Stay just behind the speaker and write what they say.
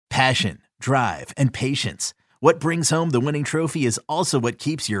Passion, drive, and patience. What brings home the winning trophy is also what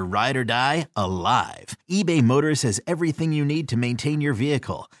keeps your ride or die alive. eBay Motors has everything you need to maintain your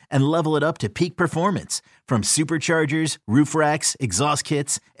vehicle and level it up to peak performance, from superchargers, roof racks, exhaust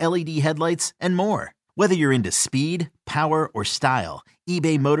kits, LED headlights, and more. Whether you're into speed, power, or style,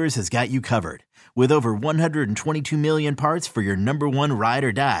 eBay Motors has got you covered. With over 122 million parts for your number one ride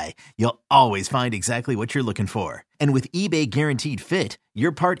or die, you'll always find exactly what you're looking for. And with eBay Guaranteed Fit,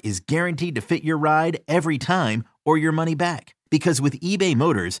 your part is guaranteed to fit your ride every time or your money back. Because with eBay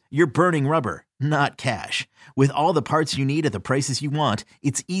Motors, you're burning rubber, not cash. With all the parts you need at the prices you want,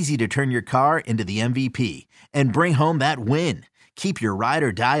 it's easy to turn your car into the MVP and bring home that win. Keep your ride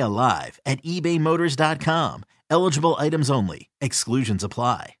or die alive at ebaymotors.com. Eligible items only. Exclusions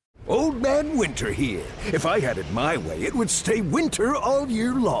apply. Old Man Winter here. If I had it my way, it would stay winter all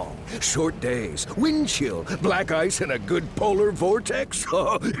year long. Short days, wind chill, black ice, and a good polar vortex.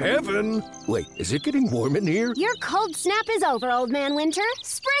 Oh, heaven. Wait, is it getting warm in here? Your cold snap is over, Old Man Winter.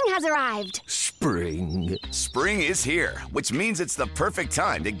 Spring has arrived. Spring. Spring is here, which means it's the perfect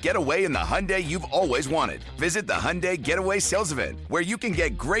time to get away in the Hyundai you've always wanted. Visit the Hyundai Getaway Sales Event, where you can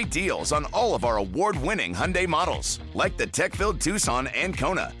get great deals on all of our award-winning Hyundai models, like the tech-filled Tucson and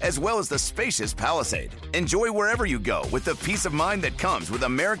Kona, as well as the spacious Palisade. Enjoy wherever you go with the peace of mind that comes with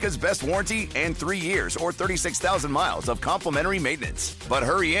America's best warranty and 3 years or 36,000 miles of complimentary maintenance. But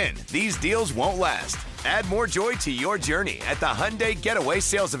hurry in, these deals won't last. Add more joy to your journey at the Hyundai Getaway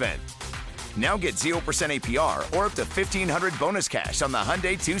Sales Event. Now get 0% APR or up to $1,500 bonus cash on the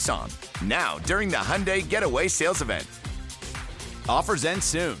Hyundai Tucson. Now, during the Hyundai Getaway Sales Event. Offers end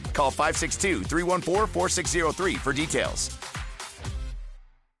soon. Call 562-314-4603 for details.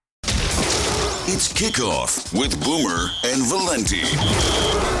 It's Kickoff with Boomer and Valenti.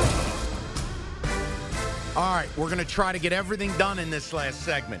 All right, we're going to try to get everything done in this last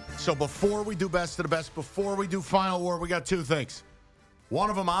segment. So before we do Best of the Best, before we do Final War, we got two things. One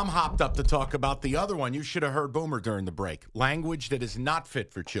of them I'm hopped up to talk about. The other one, you should have heard Boomer during the break. Language that is not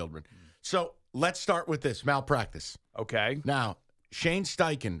fit for children. So let's start with this, malpractice. Okay. Now, Shane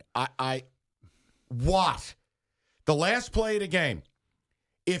Steichen, what? The last play of the game.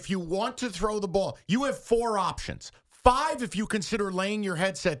 If you want to throw the ball, you have 4 options. 5 if you consider laying your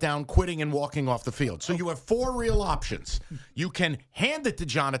headset down, quitting, and walking off the field. So you have 4 real options. You can hand it to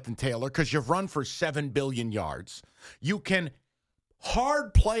Jonathan Taylor because you've run for 7 billion yards. You can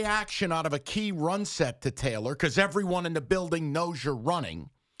hard play action out of a key run set to Taylor because everyone in the building knows you're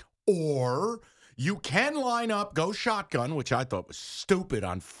running. Or you can line up, go shotgun, which I thought was stupid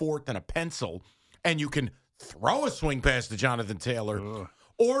on 4th and a pencil, and you can throw a swing pass to Jonathan Taylor. Ugh.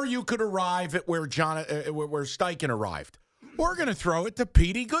 Or you could arrive at where Steichen arrived. We're going to throw it to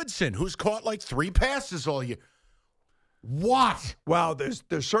Petey Goodson, who's caught like 3 passes all year. What? Well, there's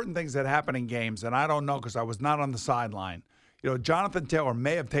certain things that happen in games, and I don't know because I was not on the sideline. You know, Jonathan Taylor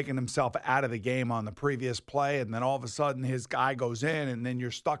may have taken himself out of the game on the previous play, and then all of a sudden his guy goes in, and then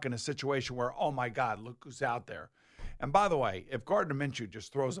you're stuck in a situation where, oh, my God, look who's out there. And by the way, if Gardner Minshew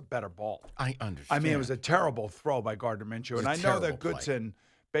just throws a better ball. I understand. I mean, it was a terrible throw by Gardner Minshew. And I know that Goodson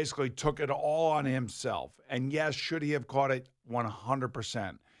basically took it all on himself. And yes, should he have caught it?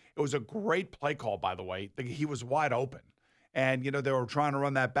 100%. It was a great play call, by the way. He was wide open. And, you know, they were trying to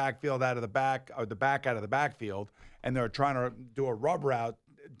run that backfield out of the back, or the back out of the backfield, and they were trying to do a rub route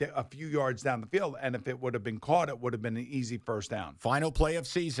a few yards down the field. And if it would have been caught, it would have been an easy first down. Final play of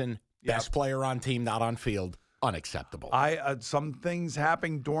season, best player on team, not on field. Unacceptable. Some things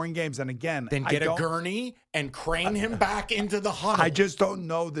happen during games, and again, then get a gurney and crane him back into the huddle. I just don't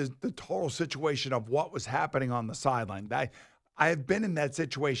know the total situation of what was happening on the sideline. I have been in that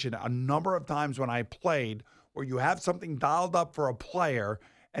situation a number of times when I played, where you have something dialed up for a player,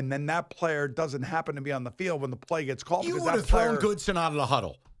 and then that player doesn't happen to be on the field when the play gets called. You would have thrown Goodson out of the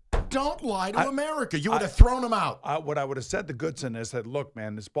huddle. Don't lie to America. You would have thrown him out. What I would have said to Goodson is that, look,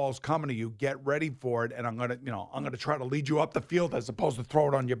 man, this ball's coming to you. Get ready for it, and I'm gonna try to lead you up the field as opposed to throw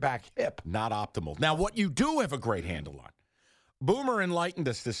it on your back hip. Not optimal. Now, what you do have a great handle on. Boomer enlightened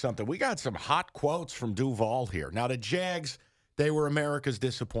us to something. We got some hot quotes from Duval here. Now, the Jags, they were America's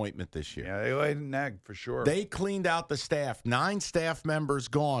disappointment this year. Yeah, they laid an egg for sure. They cleaned out the staff. 9 staff members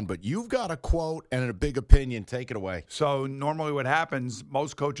gone, but you've got a quote and a big opinion. Take it away. So normally what happens,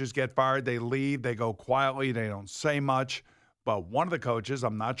 most coaches get fired. They leave. They go quietly. They don't say much. But one of the coaches,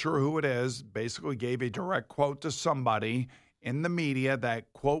 I'm not sure who it is, basically gave a direct quote to somebody in the media.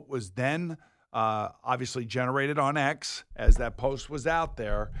 That quote was then obviously generated on X as that post was out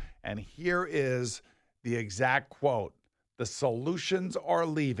there. And here is the exact quote. The solutions are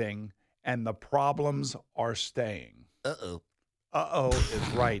leaving and the problems are staying. Uh-oh. is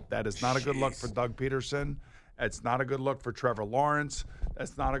right. That is not a good look for Doug Peterson. It's not a good look for Trevor Lawrence.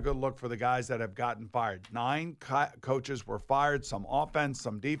 That's not a good look for the guys that have gotten fired. 9 coaches were fired, some offense,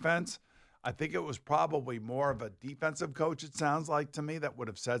 some defense. I think it was probably more of a defensive coach, it sounds like to me, that would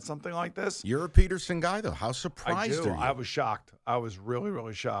have said something like this. You're a Peterson guy, though. How surprised are you? I was shocked. I was really,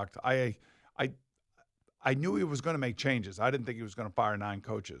 really shocked. I knew he was going to make changes. I didn't think he was going to fire 9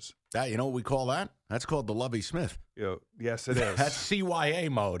 coaches. You know what we call that? That's called the Lovie Smith. Yes, it is. That's CYA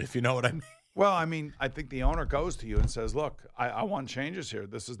mode, if you know what I mean. Well, I mean, I think the owner goes to you and says, look, I want changes here.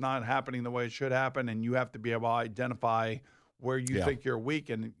 This is not happening the way it should happen, and you have to be able to identify where you think you're weak.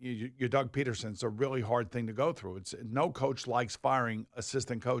 And you're Doug Peterson. It's a really hard thing to go through. No coach likes firing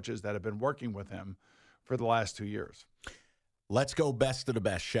assistant coaches that have been working with him for the last 2 years. Let's go best of the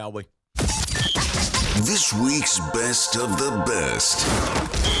best, shall we? This week's best of the best.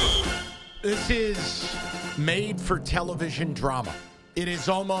 This is made for television drama. It is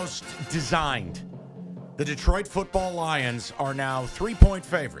almost designed. The Detroit Football Lions are now 3-point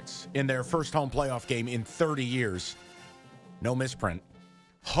favorites in their first home playoff game in 30 years. No misprint.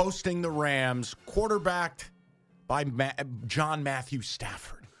 Hosting the Rams, quarterbacked by John Matthew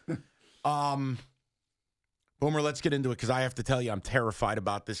Stafford. Boomer, let's get into it because I have to tell you I'm terrified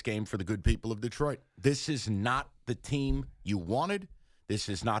about this game for the good people of Detroit. This is not the team you wanted. This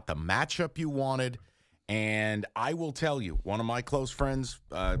is not the matchup you wanted. And I will tell you, one of my close friends,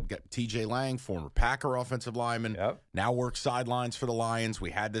 TJ Lang, former Packer offensive lineman, now works sidelines for the Lions.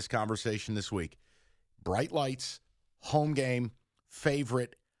 We had this conversation this week. Bright lights, home game,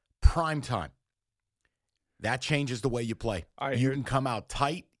 favorite, prime time. That changes the way you play. You can come out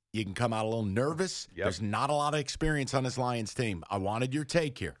tight. You can come out a little nervous. There's not a lot of experience on this Lions team. I wanted your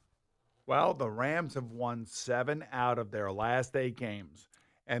take here. Well, the Rams have won 7 out of their last 8 games.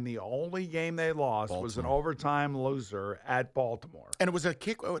 And the only game they lost was an overtime loser at Baltimore. And it was a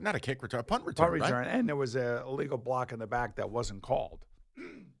kick, not a kick return, a punt return, right? And there was a illegal block in the back that wasn't called.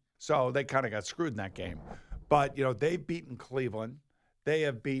 So they kind of got screwed in that game. But, they've beaten Cleveland. They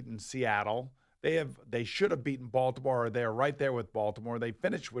have beaten Seattle. They should have beaten Baltimore, or they're right there with Baltimore. They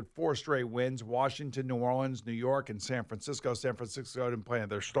finished with 4 straight wins: Washington, New Orleans, New York, and San Francisco. San Francisco didn't play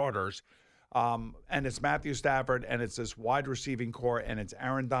their starters. And it's Matthew Stafford, and it's this wide receiving core, and it's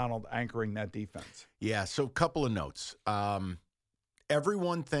Aaron Donald anchoring that defense. Yeah, so a couple of notes.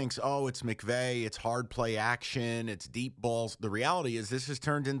 Everyone thinks, it's McVay, it's hard play action, it's deep balls. The reality is this has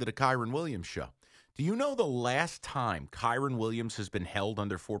turned into the Kyren Williams show. Do you know the last time Kyren Williams has been held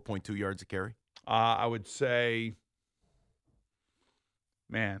under 4.2 yards a carry? I would say,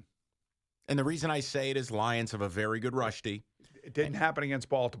 man. And the reason I say it is Lions have a very good rush D. It didn't happen against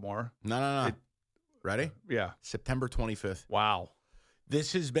Baltimore. No. Ready? Yeah. September 25th. Wow.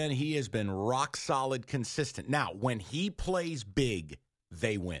 He has been rock solid consistent. Now, when he plays big,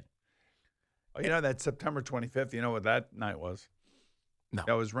 they win. Oh, that September 25th, you know what that night was? No.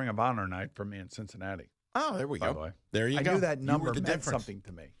 That was Ring of Honor night for me in Cincinnati. Oh, there we go. By the way. There you go. I knew that number meant something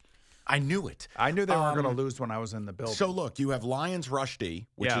to me. I knew it. I knew they were going to lose when I was in the building. So, look, you have Lions rush D,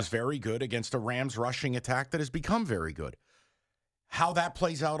 which is very good, against a Rams rushing attack that has become very good. How that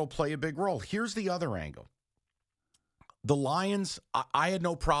plays out will play a big role. Here's the other angle. The Lions, I had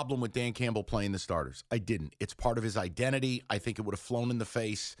no problem with Dan Campbell playing the starters. I didn't. It's part of his identity. I think it would have flown in the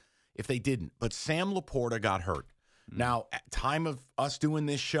face if they didn't. But Sam Laporta got hurt. Now, at time of us doing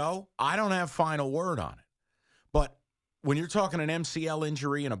this show, I don't have final word on it. But when you're talking an MCL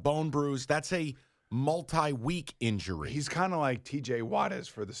injury and a bone bruise, that's a multi-week injury. He's kind of like TJ Watt is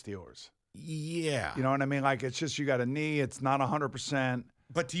for the Steelers. Yeah. You know what I mean? Like, it's just you got a knee. It's not 100%.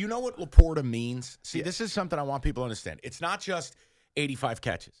 But do you know what Laporta means? See, this is something I want people to understand. It's not just 85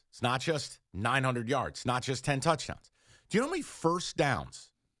 catches. It's not just 900 yards. It's not just 10 touchdowns. Do you know how many first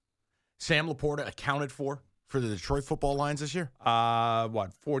downs Sam Laporta accounted for the Detroit Football Lions this year?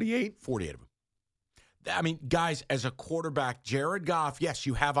 48? 48 of them. I mean, guys, as a quarterback, Jared Goff, yes,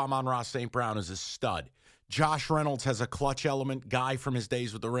 you have Amon-Ra St. Brown as a stud. Josh Reynolds has a clutch element guy from his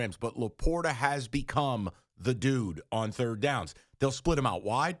days with the Rams, but Laporta has become the dude on third downs. They'll split him out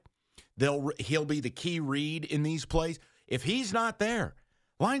wide. He'll be the key read in these plays. If he's not there,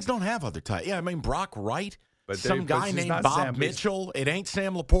 Lions don't have other tight. Yeah, I mean, Brock Wright, but some guy named Bob Mitchell. It ain't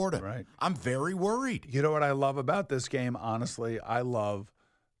Sam Laporta. Right. I'm very worried. You know what I love about this game, honestly? I love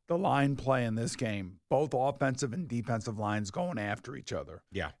the line play in this game, both offensive and defensive lines going after each other.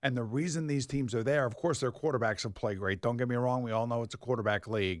 Yeah. And the reason these teams are there, of course, their quarterbacks have played great. Don't get me wrong. We all know it's a quarterback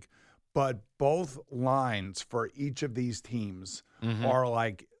league. But both lines for each of these teams are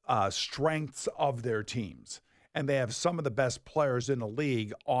like strengths of their teams. And they have some of the best players in the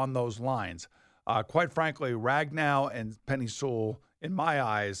league on those lines. Quite frankly, Ragnow and Penny Sewell, in my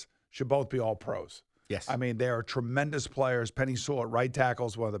eyes, should both be all pros. Yes. I mean, they are tremendous players. Penny Sewell at right tackle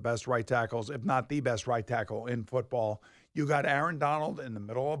is one of the best right tackles, if not the best right tackle in football. You got Aaron Donald in the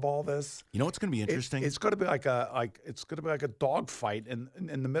middle of all this. You know what's going to be interesting? It's going to be like a dogfight in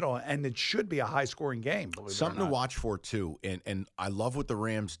the middle, and it should be a high scoring game. Something to watch for too, and I love what the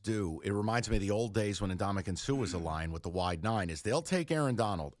Rams do. It reminds me of the old days when Ndamukong Suh was aligned with the wide nine. Is they'll take Aaron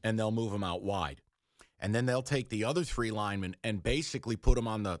Donald and they'll move him out wide, and then they'll take the other three linemen and basically put him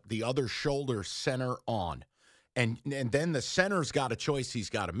on the other shoulder, center on. And then the center's got a choice he's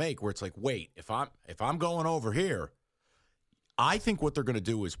got to make where it's like, wait, if I'm going over here, I think what they're going to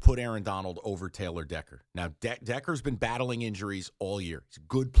do is put Aaron Donald over Taylor Decker. Now, Decker's been battling injuries all year. He's a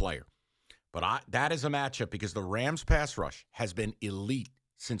good player. But that is a matchup because the Rams' pass rush has been elite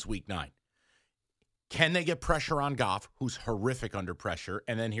since week 9. Can they get pressure on Goff, who's horrific under pressure?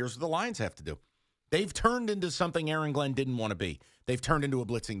 And then here's what the Lions have to do. They've turned into something Aaron Glenn didn't want to be. They've turned into a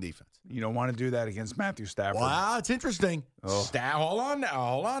blitzing defense. You don't want to do that against Matthew Stafford. Wow, it's interesting. Oh. Hold on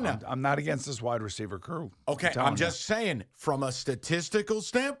now. I'm not against this wide receiver crew. Okay, I'm just saying, from a statistical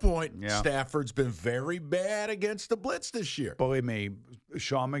standpoint, Stafford's been very bad against the blitz this year. Believe me,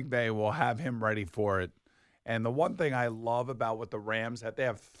 Sean McVay will have him ready for it. And the one thing I love about what the Rams have, they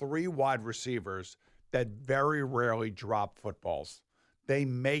have 3 wide receivers that very rarely drop footballs. They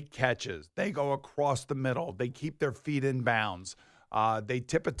make catches. They go across the middle. They keep their feet in bounds. They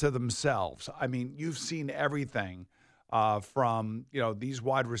tip it to themselves. I mean, you've seen everything from these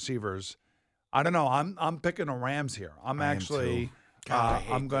wide receivers. I don't know. I'm picking the Rams here. I'm gonna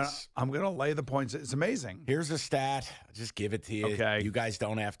lay the points. It's amazing. Here's a stat. I'll just give it to you. Okay. You guys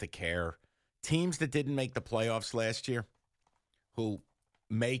don't have to care. Teams that didn't make the playoffs last year, who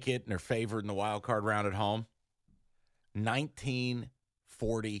make it and are favored in the wild card round at home,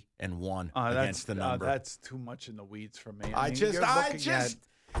 19-40-1 against the number. That's too much in the weeds for me. Where did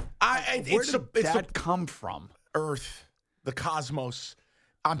that come from? Earth, the cosmos.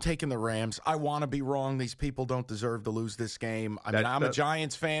 I'm taking the Rams. I want to be wrong. These people don't deserve to lose this game. I'm a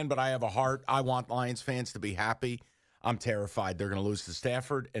Giants fan, but I have a heart. I want Lions fans to be happy. I'm terrified they're going to lose to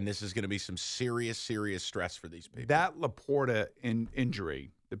Stafford, and this is going to be some serious, serious stress for these people. That Laporta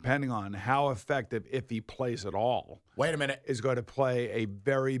injury, depending on how effective, if he plays at all, wait a minute, is going to play a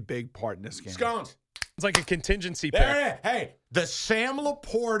very big part in this game. Scones. It's like a contingency pick. Hey, the Sam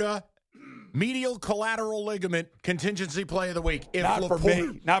Laporta medial collateral ligament contingency play of the week. Not for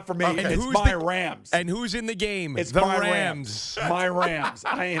me. Okay. It's my Rams. And who's in the game? It's the my Rams. My Rams.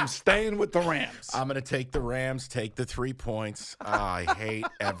 I am staying with the Rams. I'm going to take the Rams, take the 3 points. I hate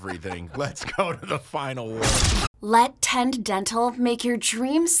everything. Let's go to the final word. Let Tend Dental make your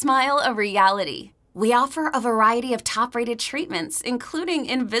dream smile a reality. We offer a variety of top-rated treatments, including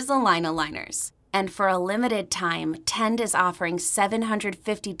Invisalign aligners. And for a limited time, Tend is offering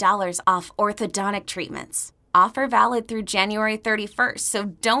 $750 off orthodontic treatments. Offer valid through January 31st, so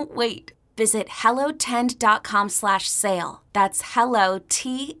don't wait. Visit hellotend.com/sale. That's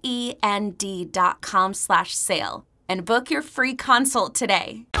hellotend.com/sale. And book your free consult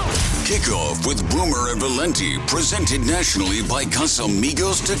today. Kickoff with Boomer and Valenti, presented nationally by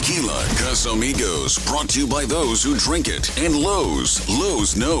Casamigos Tequila. Casamigos, brought to you by those who drink it. And Lowe's.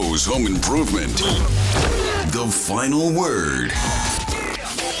 Lowe's knows home improvement. The final word.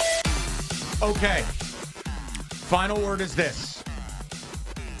 Okay. Final word is this.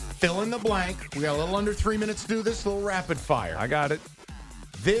 Fill in the blank. We got a little under 3 minutes to do this, a little rapid fire. I got it.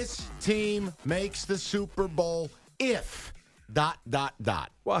 This team makes the Super Bowl if... ...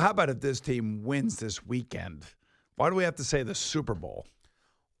 Well, how about if this team wins this weekend? Why do we have to say the Super Bowl?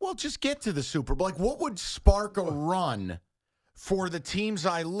 Well, just get to the Super Bowl. Like, what would spark a run for the teams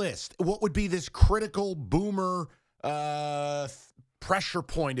I list? What would be this critical Boomer pressure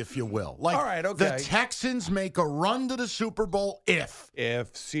point, if you will? Like, all right, okay. The Texans make a run to the Super Bowl if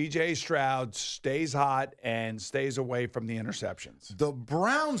C.J. Stroud stays hot and stays away from the interceptions. The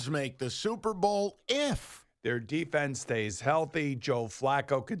Browns make the Super Bowl if their defense stays healthy. Joe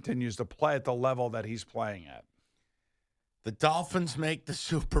Flacco continues to play at the level that he's playing at. The Dolphins make the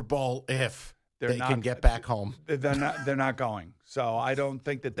Super Bowl if they can get back home. They're not going. So I don't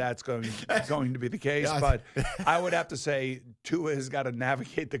think that's going to be the case. But I would have to say Tua has got to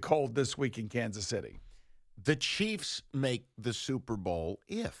navigate the cold this week in Kansas City. The Chiefs make the Super Bowl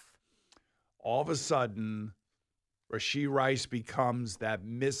if all of a sudden Rashee Rice becomes that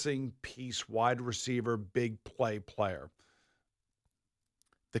missing piece wide receiver, big play player.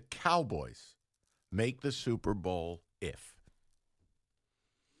 The Cowboys make the Super Bowl if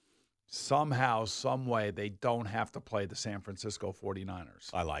somehow, some way, they don't have to play the San Francisco 49ers.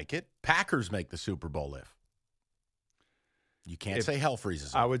 I like it. Packers make the Super Bowl if. You can't say hell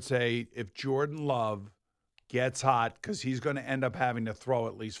freezes. I would say if Jordan Love gets hot, because he's going to end up having to throw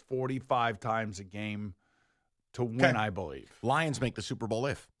at least 45 times a game to win, I believe. Lions make the Super Bowl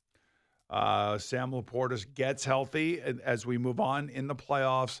if. Sam Laporta gets healthy as we move on in the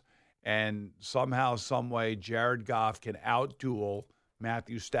playoffs, and somehow, some way, Jared Goff can outduel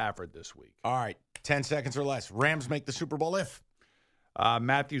Matthew Stafford this week. All right, 10 seconds or less. Rams make the Super Bowl if.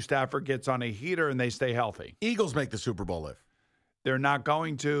 Matthew Stafford gets on a heater and they stay healthy. Eagles make the Super Bowl if. They're not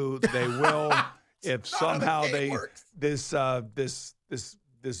going to. They will if somehow this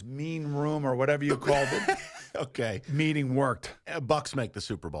mean room or whatever you called it. Okay. Meeting worked. Bucks make the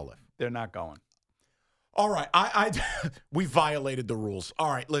Super Bowl if. They're not going. All right. We violated the rules. All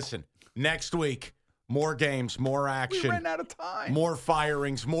right, listen. Next week, more games, more action. We ran out of time. More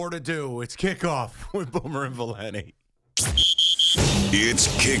firings, more to do. It's Kickoff with Boomer and Valenti. It's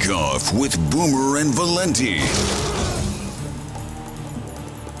Kickoff with Boomer and Valenti.